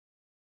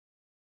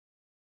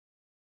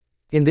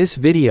In this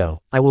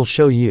video, I will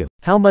show you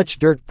how much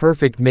Dirt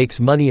Perfect makes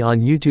money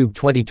on YouTube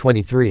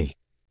 2023.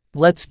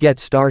 Let's get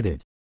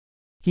started.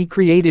 He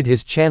created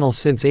his channel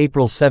since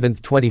April 7,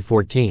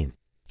 2014.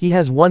 He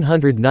has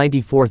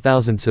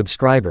 194,000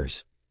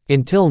 subscribers.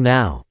 Until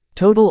now,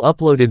 total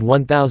uploaded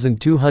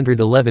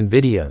 1,211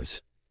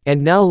 videos.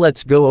 And now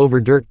let's go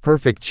over Dirt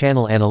Perfect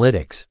channel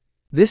analytics.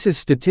 This is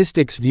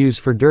statistics views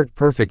for Dirt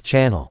Perfect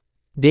channel.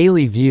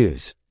 Daily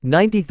views,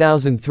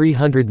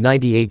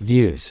 90,398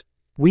 views.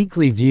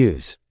 Weekly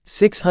views,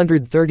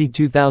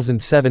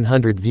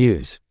 632,700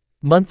 views.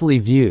 Monthly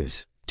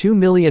views,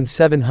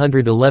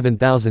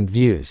 2,711,000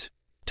 views.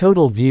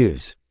 Total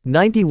views,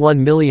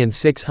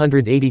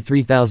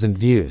 91,683,000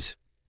 views.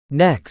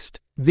 Next,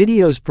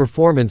 videos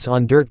performance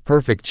on Dirt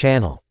Perfect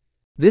channel.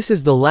 This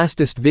is the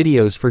latest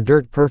videos for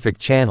Dirt Perfect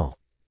channel.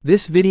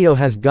 This video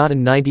has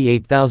gotten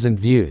 98,000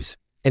 views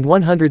and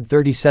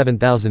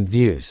 137,000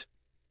 views.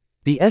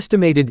 The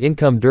estimated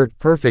income Dirt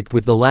Perfect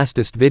with the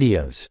latest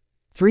videos,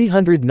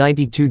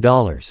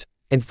 $392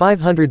 and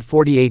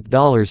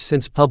 $548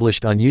 since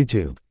published on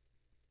YouTube.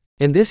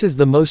 And this is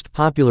the most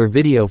popular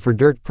video for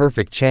Dirt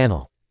Perfect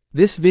channel.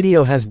 This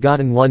video has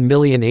gotten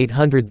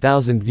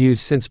 1,800,000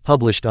 views since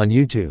published on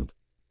YouTube.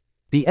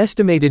 The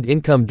estimated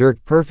income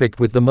Dirt Perfect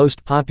with the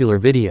most popular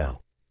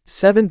video,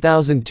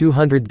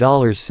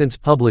 $7,200 since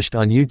published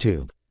on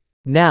YouTube.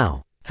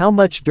 Now, how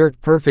much Dirt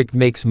Perfect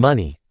makes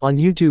money on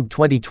YouTube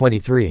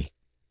 2023.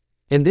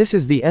 And this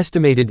is the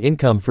estimated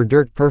income for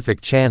Dirt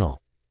Perfect channel.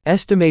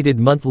 Estimated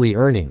monthly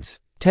earnings,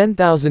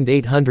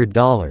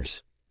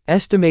 $10,800.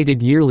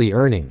 Estimated yearly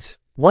earnings,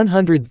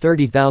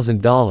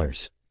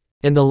 $130,000.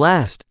 And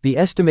the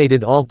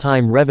estimated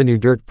all-time revenue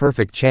Dirt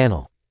Perfect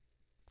channel,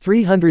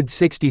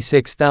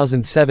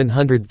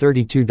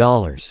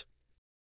 $366,732.